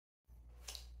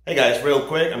Hey guys, real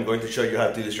quick, I'm going to show you how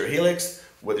to use your Helix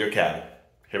with your cab.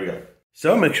 Here we go.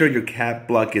 So make sure your cab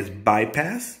block is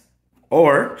bypass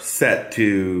or set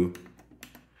to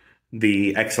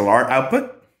the XLR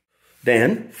output.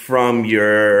 Then from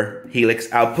your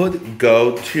Helix output,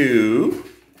 go to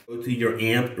your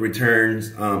amp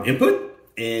returns input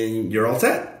and you're all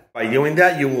set. By doing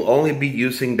that, you will only be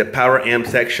using the power amp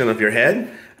section of your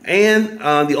head, and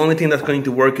the only thing that's going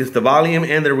to work is the volume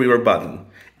and the reverb button.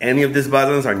 Any of these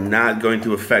buttons are not going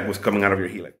to affect what's coming out of your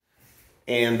Helix.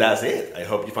 And that's it. I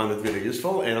hope you found this video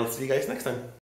useful, and I'll see you guys next time.